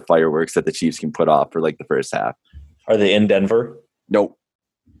see the fireworks that the Chiefs can put off for like the first half. Are they in Denver? Nope.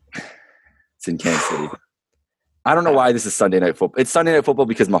 It's in Kansas City. I don't know why this is Sunday Night Football. It's Sunday Night Football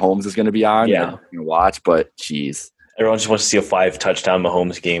because Mahomes is going to be on. Yeah. I'm going to watch, but geez. Everyone just wants to see a 5-touchdown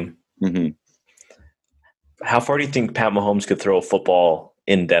Mahomes game. Mm-hmm. How far do you think Pat Mahomes could throw a football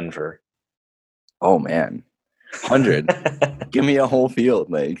in Denver? Oh, man. 100. Give me a whole field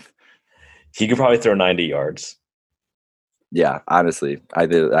length. He could probably throw 90 yards. Yeah, honestly, I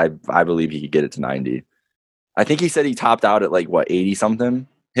believe he could get it to 90. I think he said he topped out at like 80 something.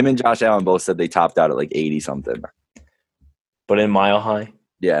 Him and Josh Allen both said they topped out at like 80 something. But in Mile High?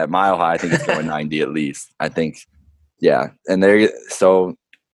 Yeah, Mile High, I think it's going 90 at least. I think, yeah. And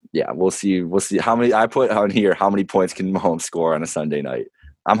we'll see. We'll see how many I put on here. How many points can Mahomes score on a Sunday night?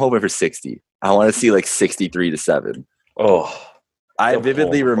 I'm hoping for 60. I want to see like 63-7. Oh, I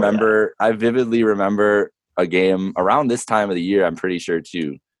vividly remember a game around this time of the year, I'm pretty sure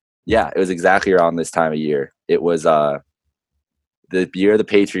too. Yeah, it was exactly around this time of year. It was the year the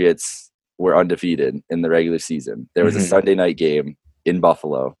Patriots were undefeated in the regular season. There was a Sunday night game in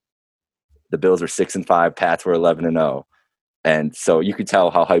Buffalo. The Bills were 6-5, Pats were 11-0. And so you could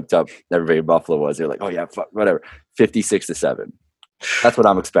tell how hyped up everybody in Buffalo was. They're like, oh yeah, fuck, whatever. 56-7. That's what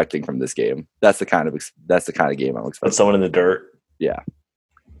I'm expecting from this game. That's the kind of game I'm expecting. Put someone in the dirt. Yeah.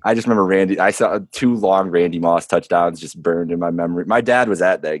 I just remember I saw 2 long Randy Moss touchdowns just burned in my memory. My dad was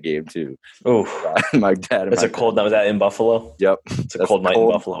at that game too. Oh, my dad. It's a cold night. Was that in Buffalo? Yep. It's a cold night in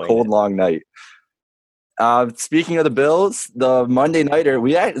Buffalo. Cold, long night. Speaking of the Bills, the Monday nighter,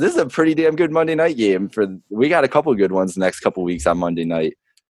 this is a pretty damn good Monday night game. We got a couple good ones the next couple weeks on Monday night.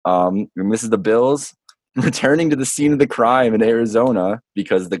 And this is the Bills returning to the scene of the crime in Arizona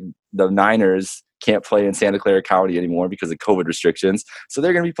because the Niners can't play in Santa Clara County anymore because of COVID restrictions. So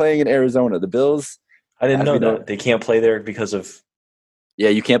they're going to be playing in Arizona. The Bills. I didn't know that. They can't play there because of. Yeah,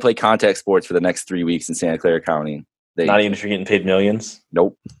 you can't play contact sports for the next 3 weeks in Santa Clara County. Not even if you're getting paid millions?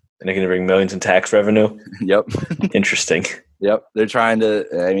 Nope. And they're going to bring millions in tax revenue? Yep. Interesting. Yep. They're trying to,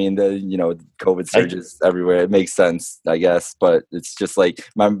 COVID surges everywhere. It makes sense, I guess. But it's just like,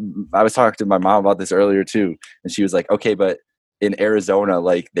 I was talking to my mom about this earlier too. And she was like, okay, but in Arizona,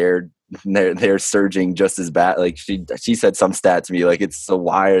 like they're surging just as bad. Like she said some stat to me, like so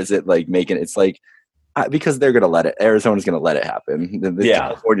why is it like making it's like because they're gonna let it. Arizona's gonna let it happen.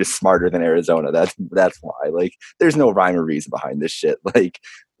 California's smarter than Arizona. That's why. Like there's no rhyme or reason behind this shit. Like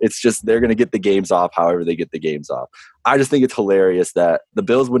it's just they're gonna get the games off however they get the games off. I just think it's hilarious that the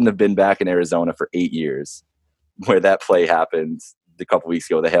Bills wouldn't have been back in Arizona for 8 years, where that play happened a couple weeks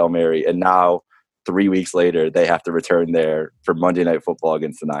ago, the Hail Mary, and now 3 weeks later, they have to return there for Monday Night Football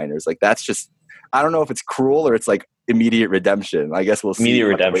against the Niners. Like, that's just, I don't know if it's cruel or it's like immediate redemption. I guess we'll see. Immediate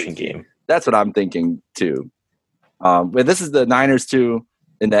redemption game. That's what I'm thinking, too. But this is the Niners, too,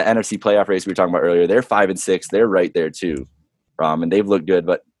 in the NFC playoff race we were talking about earlier. They're 5-6. They're right there, too. And they've looked good.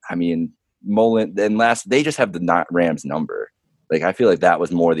 But, I mean, they just have the Rams number. Like, I feel like that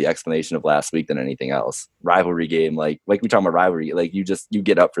was more the explanation of last week than anything else. Rivalry game, like we talking about rivalry, like you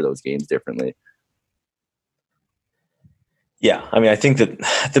get up for those games differently. Yeah, I mean, I think that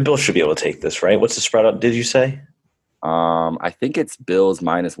the Bills should be able to take this, right? What's the spread up, did you say? I think it's Bills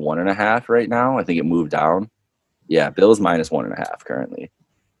 -1.5 right now. I think it moved down. Yeah, Bills -1.5 currently.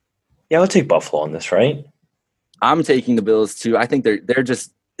 Yeah, I'll take Buffalo on this, right? I'm taking the Bills too. I think they're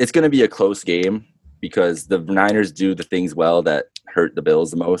just it's going to be a close game because the Niners do the things well that hurt the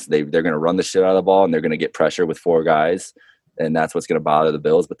Bills the most. They're going to run the shit out of the ball and they're going to get pressure with 4 guys, and that's what's going to bother the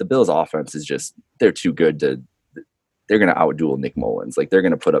Bills. But the Bills' offense is just they're too good to. They're going to outduel Nick Mullins. Like they're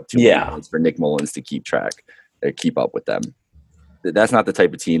going to put up 2 points for Nick Mullins to keep up with them. That's not the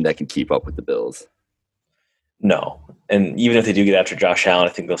type of team that can keep up with the Bills. No, and even if they do get after Josh Allen,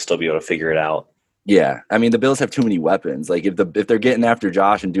 I think they'll still be able to figure it out. Yeah, I mean the Bills have too many weapons. Like if they're getting after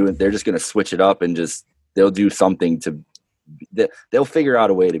Josh and they're just going to switch it up and they'll do something they'll figure out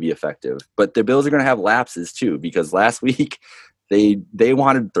a way to be effective. But the Bills are going to have lapses too because last week. They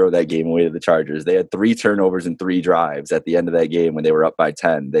wanted to throw that game away to the Chargers. They had 3 turnovers and 3 drives at the end of that game when they were up by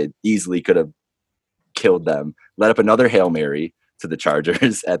 10. They easily could have killed them. Let up another Hail Mary to the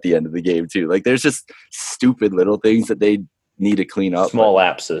Chargers at the end of the game too. Like there's just stupid little things that they need to clean up. Small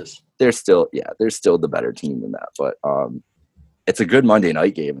lapses. They're still the better team than that. But it's a good Monday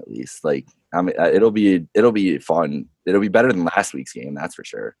night game at least. Like I mean, it'll be fun. It'll be better than last week's game, that's for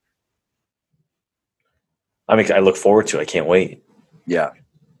sure. I look forward to it. I can't wait. Yeah.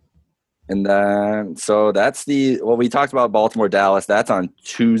 And then, so that's we talked about Baltimore, Dallas. That's on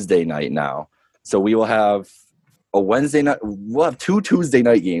Tuesday night now. So we will have a Wednesday night. We'll have 2 Tuesday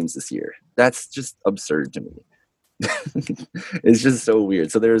night games this year. That's just absurd to me. It's just so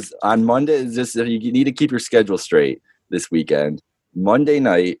weird. So there's on Monday, it's just you need to keep your schedule straight this weekend. Monday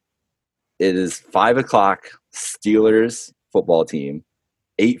night, it is 5:00 Steelers football team,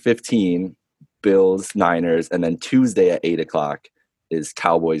 8:15 Bills Niners, and then Tuesday at 8:00 is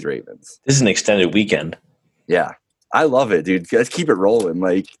Cowboys Ravens. This is an extended weekend. Yeah, I love it, dude. Let's keep it rolling.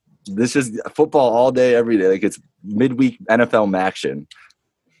 Like this is football all day, every day. Like it's midweek NFL action.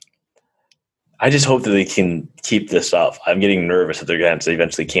 I just hope that they can keep this up. I'm getting nervous that they're going to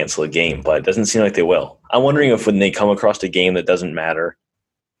eventually cancel a game, but it doesn't seem like they will. I'm wondering if when they come across a game that doesn't matter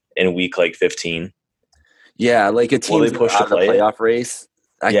in week like 15. Yeah, like a team out of the playoff race.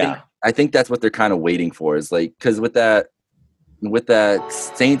 I think that's what they're kind of waiting for is like because with that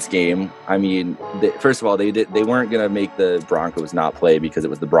Saints game, I mean, first of all, they weren't going to make the Broncos not play because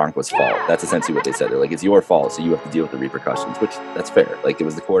it was the Broncos' fault. That's essentially what they said. They're like, it's your fault, so you have to deal with the repercussions, which that's fair. Like it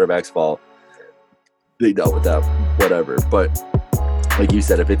was the quarterback's fault. They dealt with that, whatever. But like you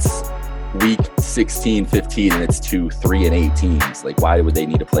said, if it's week 16, 15, and it's 2, 3, and 8 teams, like why would they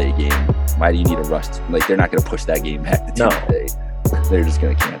need to play a game? Why do you need a rush? Like they're not going to push that game back to Tuesday. They're just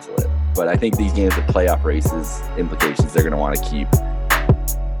going to cancel it. But I think these games with playoff races implications, they're going to want to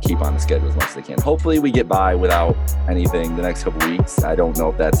keep on the schedule as much as they can. Hopefully we get by without anything the next couple weeks. I don't know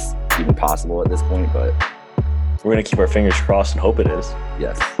if that's even possible at this point, but we're going to keep our fingers crossed and hope it is.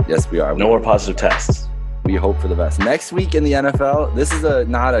 Yes, we are. No more positive tests. We hope for the best. Next week in the NFL, this is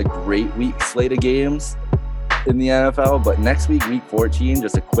not a great week slate of games in the NFL, but next week, week 14,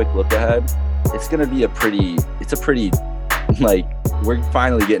 just a quick look ahead. It's going to be a pretty, like, we're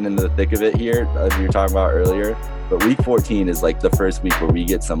finally getting into the thick of it here, as we were talking about earlier. But week 14 is like the first week where we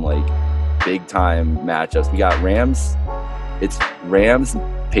get some like big time matchups. We got Rams. It's Rams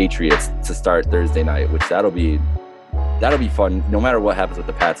Patriots to start Thursday night, which that'll be fun. No matter what happens with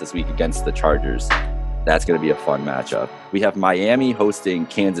the Pats this week against the Chargers, that's going to be a fun matchup. We have Miami hosting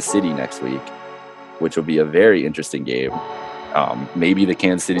Kansas City next week, which will be a very interesting game. Maybe the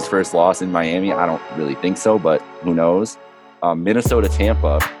Kansas City's first loss in Miami. I don't really think so, but who knows? Minnesota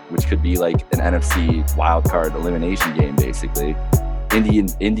Tampa, which could be like an NFC wildcard elimination game, basically. Indy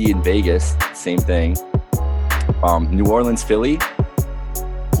and Vegas, same thing. New Orleans Philly.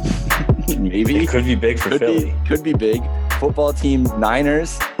 Maybe it could be big for Philly. Could be big. Football team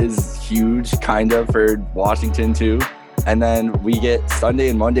Niners is huge, kind of, for Washington too. And then we get Sunday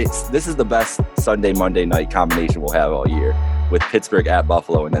and Monday. This is the best Sunday Monday night combination we'll have all year, with Pittsburgh at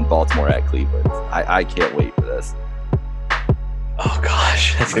Buffalo and then Baltimore at Cleveland. I can't wait for this. Oh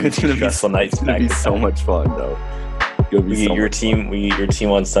gosh, that's gonna be two stressful nights. It's gonna be so much fun though. We get your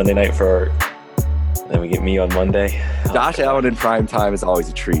team on Sunday night then we get me on Monday. Josh Allen in prime time is always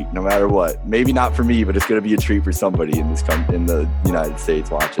a treat, no matter what. Maybe not for me, but it's gonna be a treat for somebody in the United States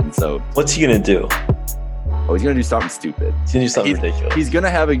watching. So what's he gonna do? Oh, he's gonna do something stupid. He's gonna do something ridiculous. He's gonna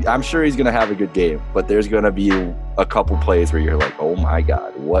I'm sure he's gonna have a good game, but there's gonna be a couple plays where you're like, oh my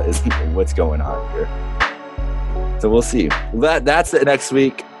god, what's going on here? So we'll see. That's it next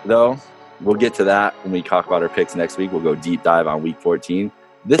week, though. We'll get to that when we talk about our picks next week. We'll go deep dive on week 14.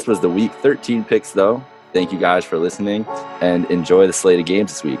 This was the week 13 picks, though. Thank you guys for listening, and enjoy the slate of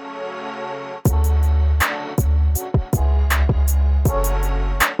games this week.